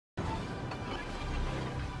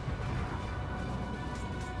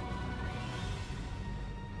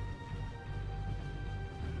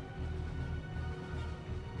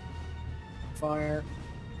fire.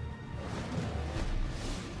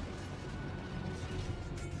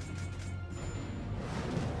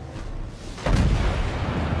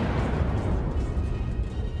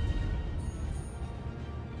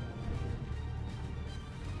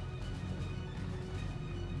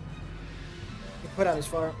 Put out his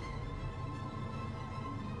fire.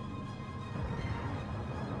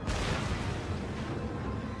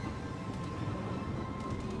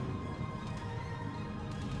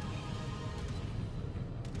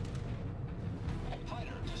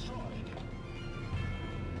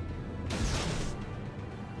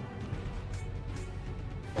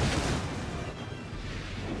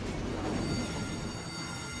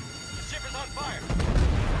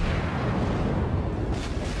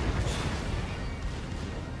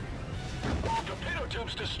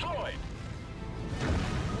 Tubes destroyed.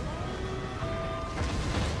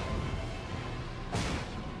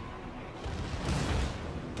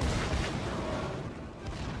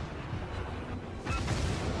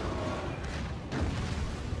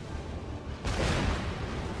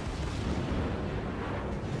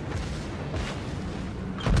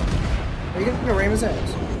 Are you gonna ram his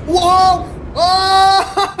ass? Whoa!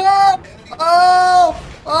 Oh! Oh!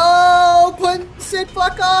 Oh! Puddin, sit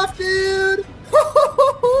fuck off, dude!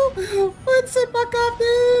 Puddin, sit fuck off,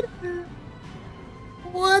 dude!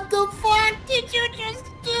 What the fuck did you just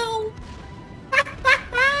do?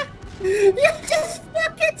 You just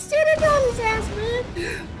fucking sitting on his ass, man!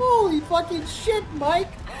 Holy fucking shit,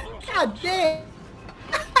 Mike! God damn!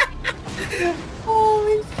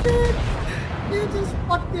 Holy shit! You just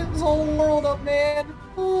fucked this whole world up, man!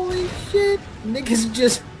 Holy shit! Niggas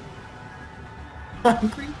just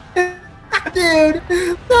hungry. Dude,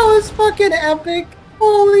 that was fucking epic!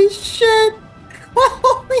 Holy shit!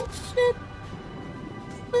 Holy shit!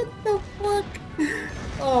 What the fuck?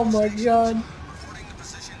 Oh my god. Reporting the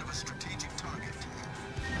position of a strategic target.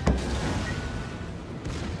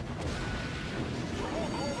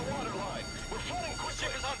 Remove all the water line. We're flooding quick.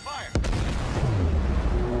 Ship is on fire.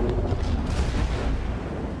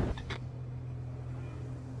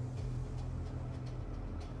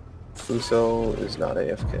 Fuso is not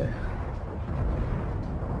AFK.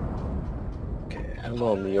 Okay,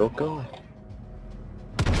 hello Miyoko.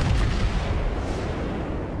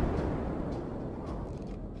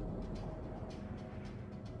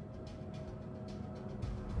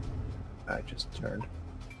 I just turned.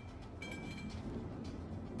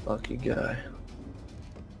 Lucky guy.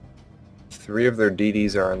 3 of their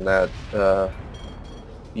DDs are on that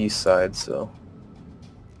east side, so.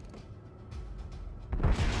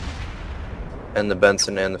 And the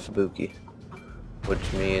Benson and the Fubuki,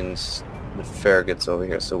 which means the Farragut's over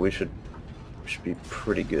here, so we should be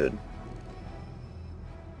pretty good.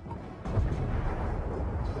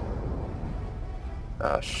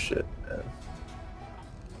 Ah shit, man.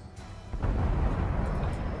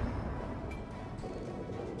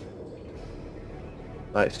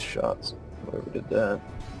 Nice shots, whoever did that.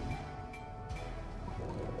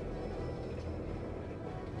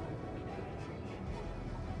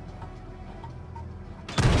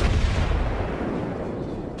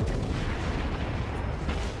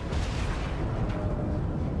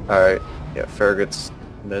 Alright, yeah, Farragut's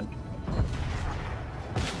mid.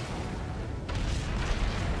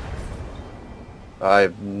 I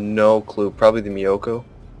have no clue, probably the Miyoko.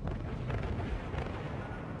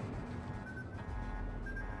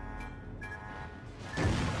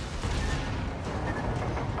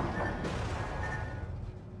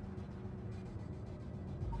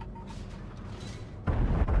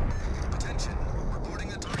 Attention.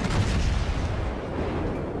 Reporting a target.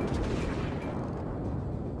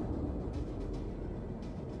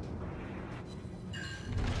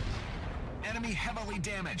 Enemy heavily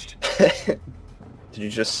damaged. Did you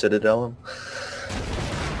just Citadel him?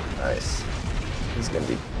 Nice. He's gonna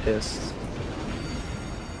be pissed.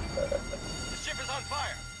 The ship is on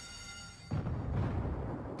fire.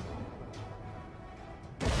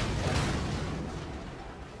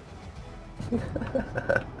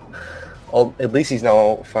 At least he's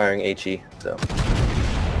now firing HE, so.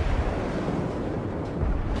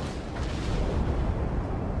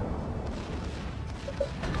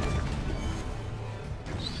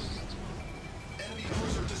 Enemy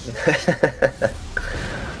cruiser destroyed.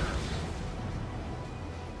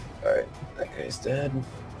 Alright, that guy's dead.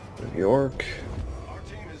 New York. Our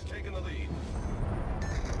team has taken the lead.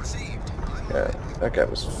 Received. Yeah, that guy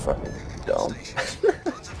was fucking dumb. Concentrate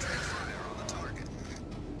fire on the target.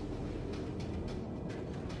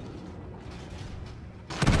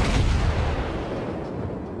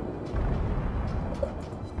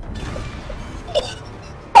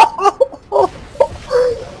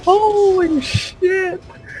 Holy shit!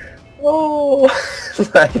 Oh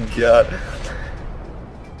my god.